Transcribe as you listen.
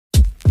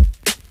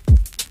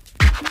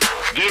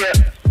Yeah.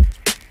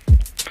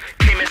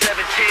 Came in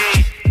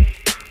 17.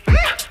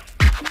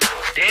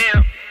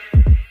 Damn.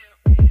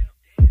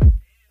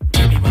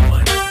 Give me my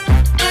money.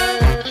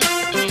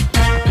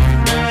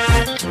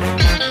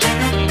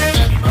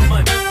 Give me my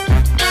money.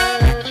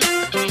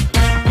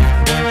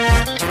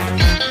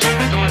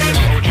 Someone said I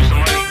owed you some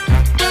money.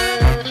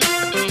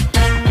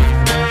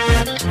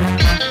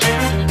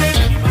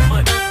 Give me my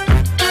money.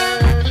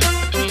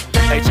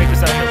 Hey, check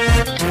this out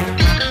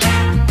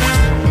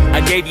though.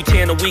 I gave you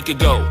 10 a week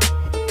ago.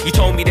 You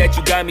told me that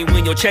you got me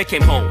when your check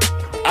came home.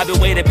 I've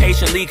been waiting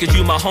patiently cause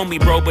you my homie,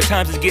 bro. But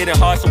times is getting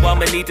hard, so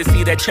I'ma need to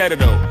see that cheddar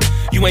though.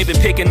 You ain't been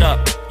picking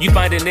up, you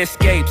finding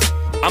escapes.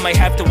 I might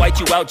have to white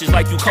you out just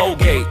like you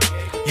Colgate.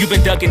 You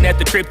been ducking at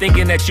the crib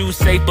thinking that you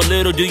safe, but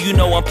little do you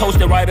know I'm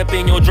posted right up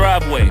in your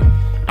driveway.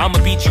 I'ma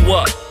beat you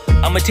up,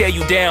 I'ma tear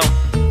you down.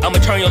 I'ma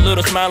turn your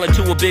little smile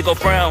into a big ol'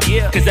 frown.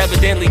 Cause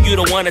evidently you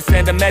don't wanna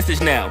send a message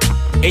now.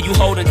 And you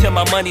holding to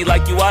my money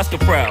like you Oscar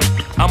proud.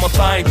 I'ma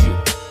find you,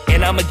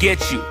 and I'ma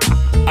get you.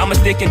 I'ma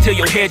stick into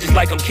your head just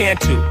like I'm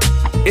Cantu.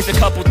 It's a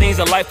couple things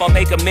in life I'll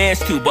make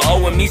amends to, but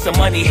owing me some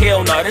money,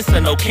 hell no, this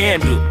a no can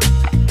do.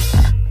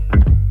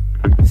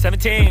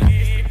 17.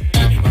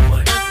 Give me my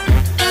money.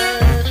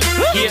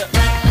 Yeah.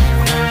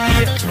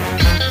 Yeah.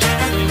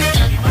 Give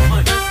me my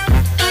money.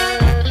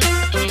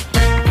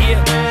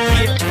 Yeah.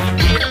 Yeah. Yeah.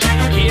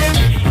 Yeah.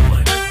 Give me my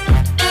money.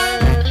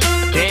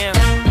 Damn.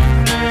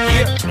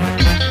 Yeah.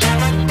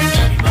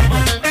 Give me my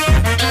money.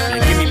 Man,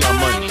 give me my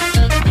money.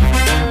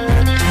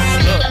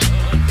 Look.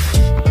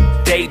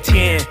 Day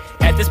 10.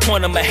 At this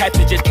point, I'ma have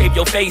to just cave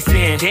your face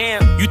in.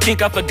 Damn, you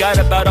think I forgot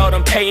about all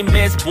them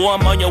payments? Boy,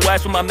 I'm on your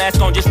ass with my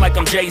mask on just like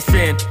I'm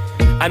Jason.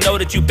 I know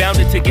that you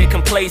bounded to get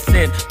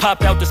complacent.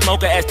 Popped out the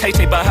smoker, asked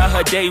Tay-Tay about how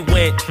her day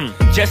went.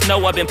 Just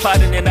know I've been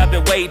plotting and I've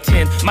been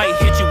waiting. Might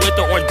hit you with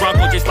the orange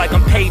Bronco just like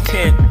I'm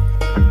Peyton.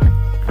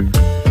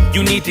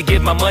 You need to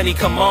get my money,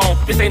 come on.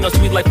 This ain't no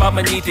sweet life,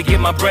 I'ma need to get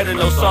my bread and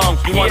no song.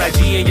 You want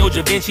IG and your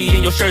Da Vinci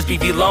and your shirts be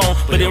long.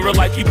 But in real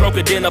life, you broke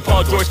it in a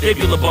Paul George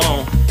fibula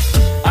bone.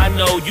 I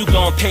know you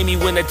gon' pay me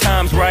when the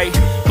time's right,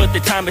 but the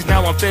time is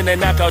now, I'm finna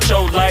knock out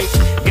your lights.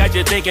 Got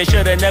you thinking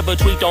shoulda never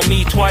tweaked on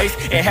me twice,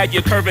 and had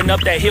you curving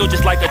up that hill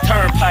just like a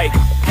turnpike.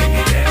 Give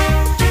me that,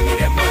 give me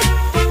that money.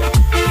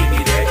 Give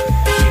me that,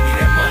 give me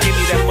that money. Give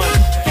me that money.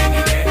 Give me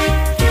that,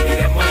 give me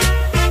that money.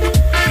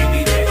 Give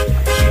me that,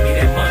 give me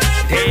that money.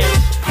 Damn.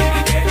 Give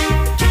me that,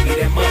 give me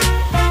that money.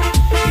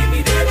 Give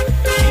me that,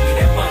 give me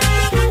that money.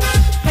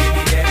 Give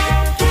me that,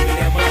 give me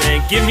that money.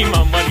 Man, give me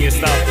my money and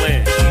stop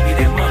playing. Give me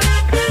that money.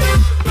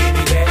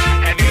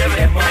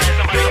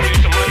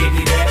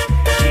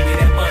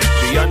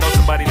 Y'all know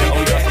somebody that owe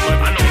y'all some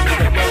money? I know you got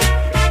that money.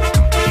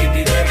 Give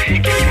me that. Give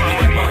me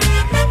my money.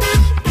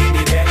 Give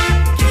me that.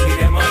 Give me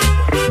that money.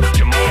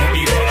 Jamal,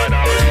 give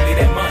me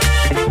that money.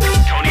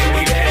 Tony, give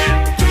me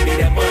that. Give me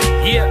that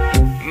money. Yeah,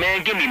 man,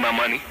 give me my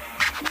money.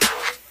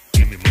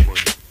 Give me my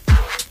money.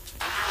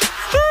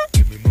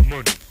 Give me my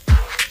money.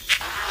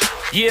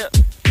 Yeah.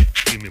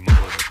 Give me my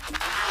money.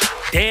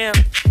 Damn.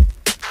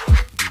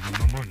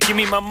 Give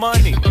me my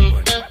money. Give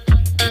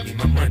me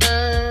my money.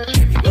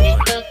 Give me my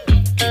money.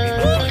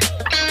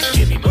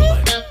 Give me my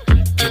money,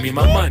 give me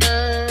my money,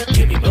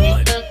 give me my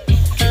money.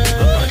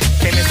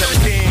 Came in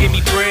 17, give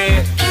me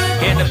bread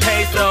and the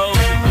peso,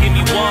 give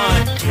me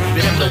one,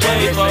 then I'm the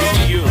way, bro.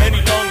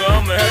 Any longer,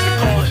 I'ma have to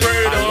call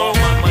Fredo.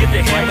 Get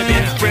the hammer,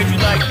 then spread you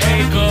like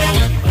Egos.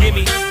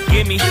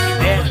 Give me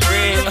that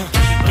bread,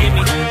 give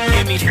me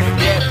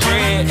that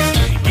bread,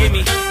 give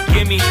me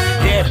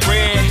that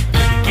bread,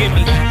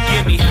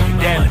 give me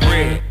that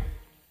bread.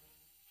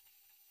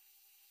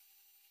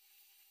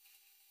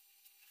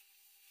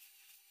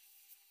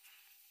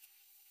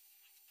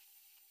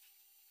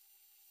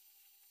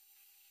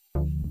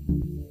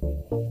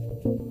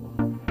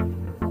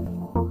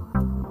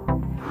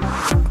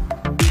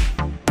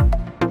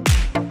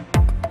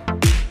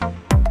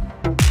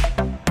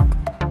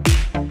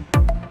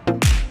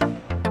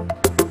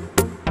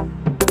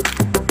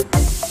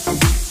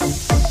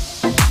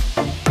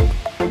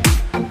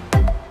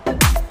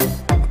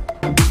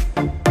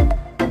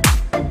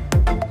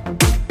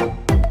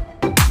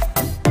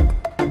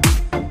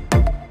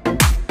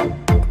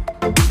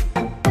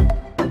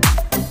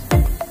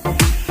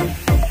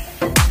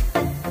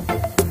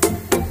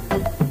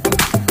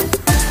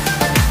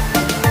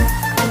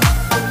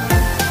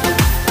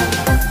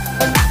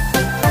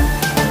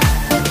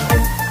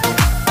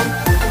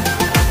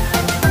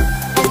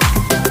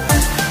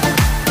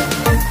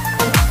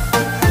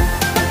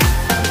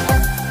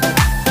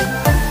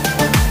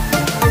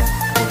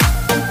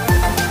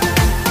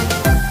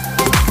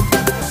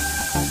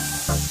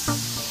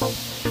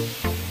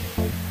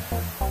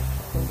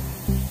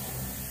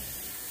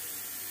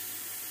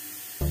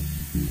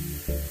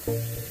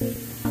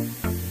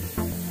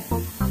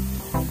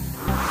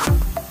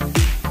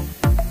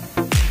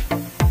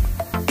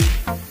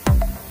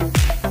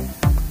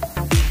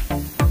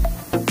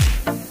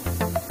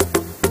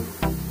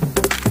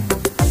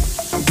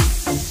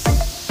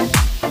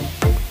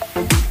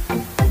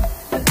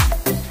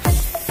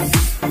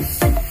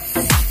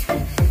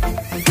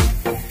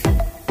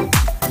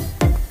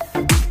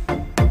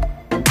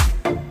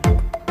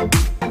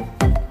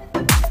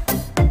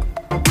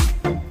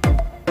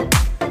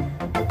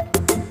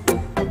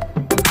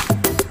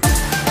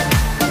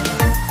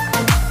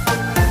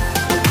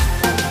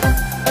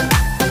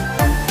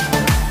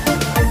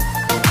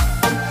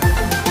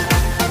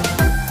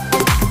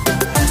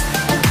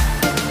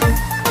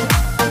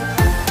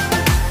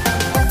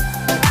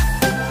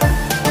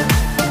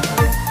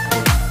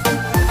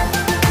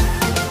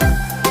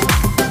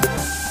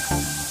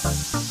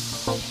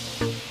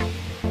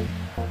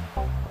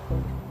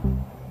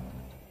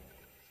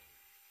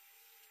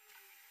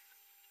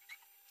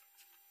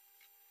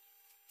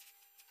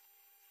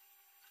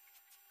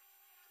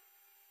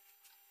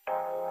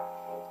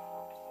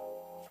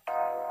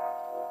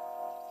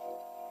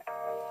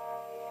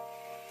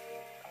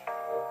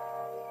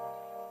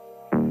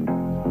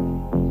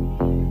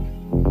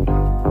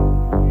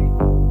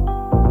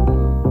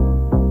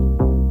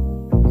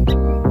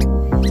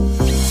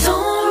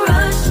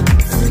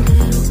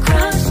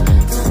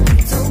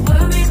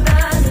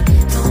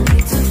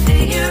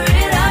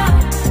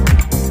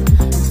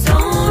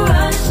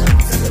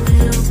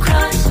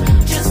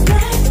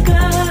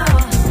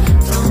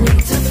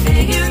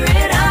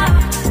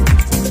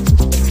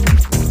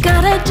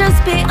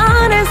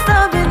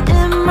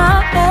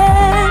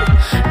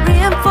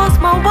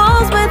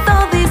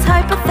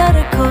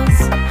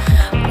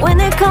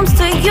 comes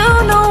to you,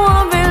 no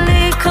one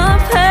really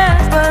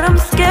compares. But I'm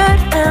scared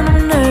and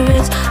I'm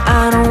nervous,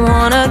 I don't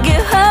wanna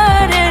get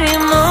hurt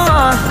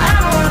anymore. I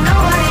don't want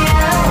nobody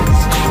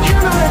else, you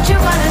know that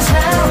you're fine as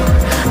hell.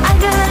 I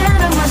got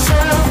ahead of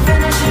myself,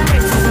 finishing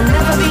races and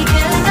never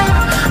begin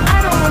now. I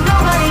don't want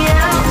nobody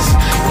else,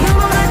 you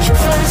know that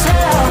you're fine as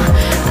hell.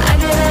 I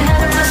get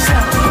ahead of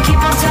myself,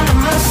 keep on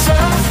telling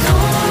myself,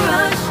 don't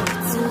rush,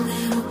 it's a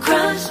little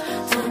crush.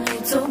 Don't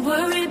need to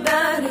worry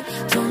about it,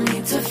 don't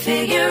need to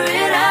figure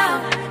it out.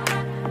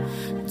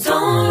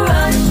 Don't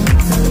rush,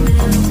 it's a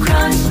little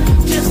crush,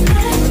 just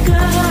let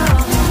go.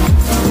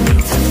 Don't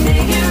need to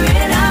figure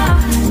it out.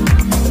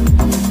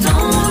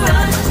 Don't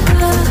rush, a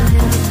little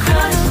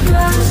crush,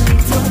 crush.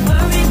 Don't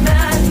worry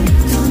about it,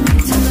 don't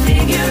need to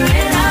figure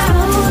it out.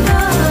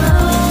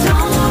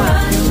 Don't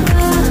rush,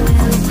 a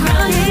little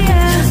crush,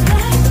 just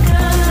let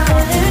go.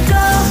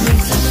 Don't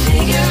need to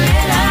figure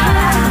it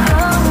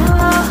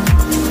out.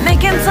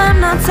 Making time,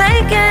 not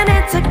taking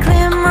it to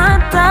clear my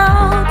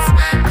doubts.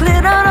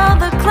 Cleared out all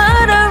the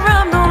clutter,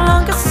 I'm no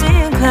longer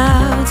seeing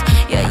clouds.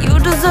 Yeah, you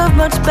deserve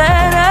much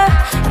better,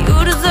 you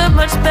deserve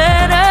much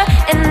better.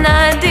 And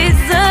I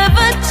deserve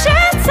a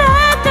chance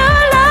at new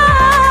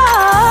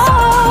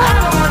love. I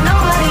don't want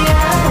nobody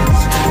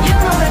else, you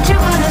know that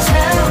you're fine as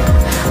hell.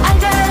 I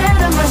got ahead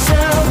of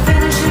myself,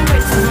 finishing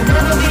races will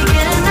never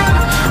begin now.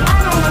 I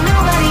don't want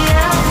nobody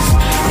else,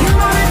 you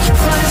know that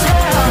you're fine as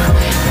hell.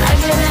 I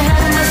get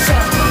ahead of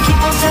myself, keep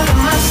on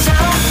telling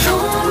myself,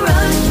 don't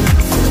rush,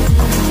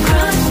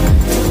 crush.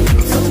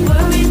 Don't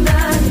worry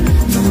about it,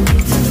 don't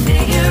need to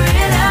figure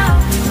it out.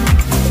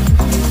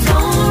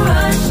 Don't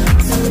rush,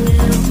 it's a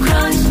little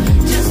crush,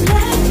 just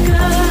let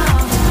go.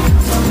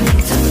 Don't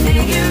need to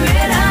figure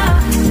it out.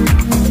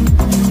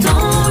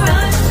 Don't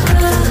rush,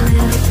 a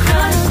little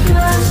crush,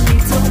 crush.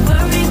 Don't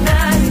worry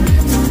about it,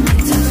 don't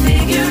need to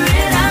figure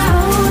it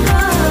out.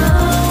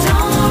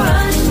 Don't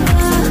rush,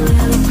 a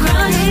little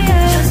crush,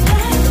 just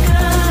let go.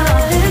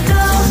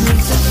 Don't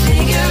need to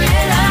figure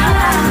it out.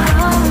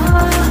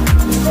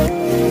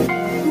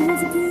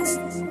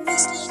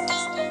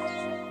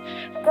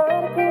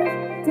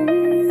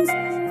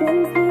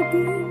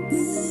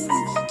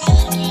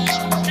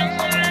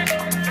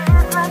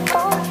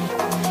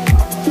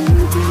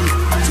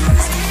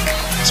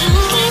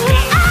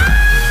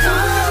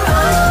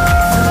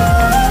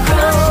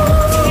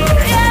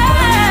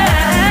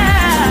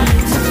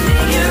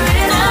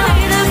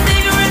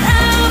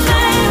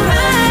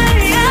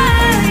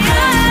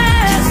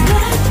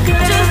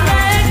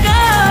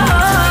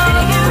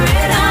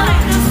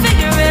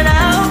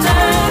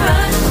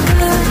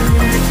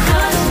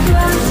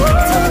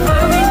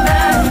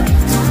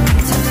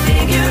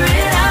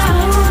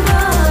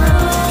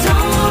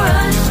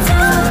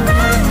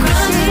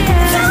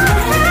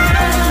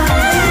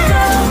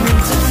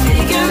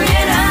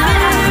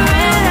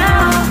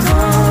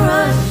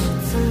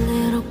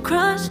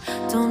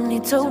 Don't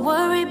need to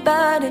worry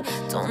about it,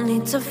 don't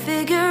need to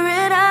figure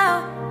it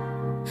out.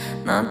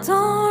 Now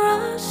don't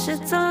rush,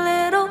 it's a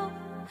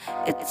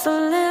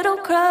little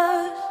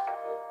crush.